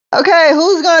Okay,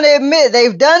 who's going to admit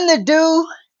they've done the do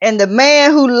and the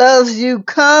man who loves you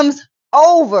comes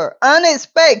over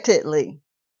unexpectedly?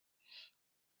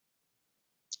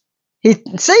 He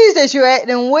sees that you're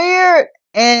acting weird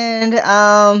and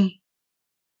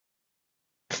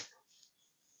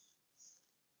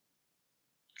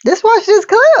just watch this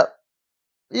clip.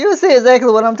 You'll see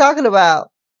exactly what I'm talking about.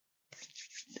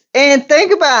 And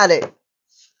think about it.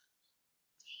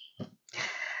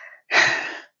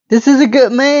 This is a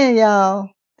good man, y'all.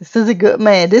 This is a good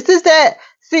man. This is that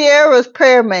Sierra's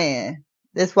prayer man.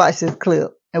 Let's watch this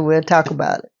clip and we'll talk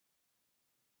about it.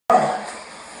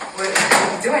 What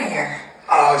are you doing here?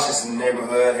 Oh, it's just in the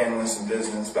neighborhood, handling some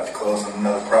business, about to close on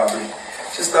another property.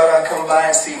 Just thought I'd come by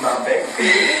and see my baby.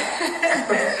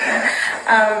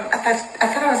 I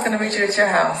thought I was gonna meet you at your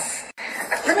house.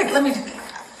 Let me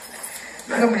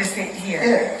just sit here.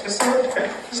 Yeah, just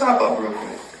hop up real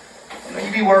quick. You know,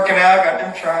 you be working out, got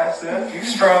them triceps, you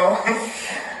strong.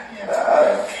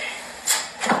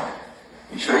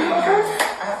 You sure you okay?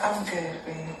 I'm good,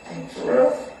 babe. Thank you.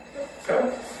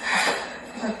 Okay.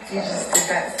 Look, you just did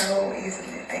that so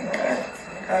easily. Thank you.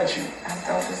 Got you. I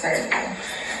don't deserve you.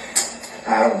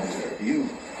 I don't deserve you.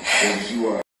 As you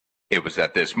are. It was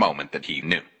at this moment that he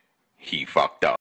knew. He fucked up.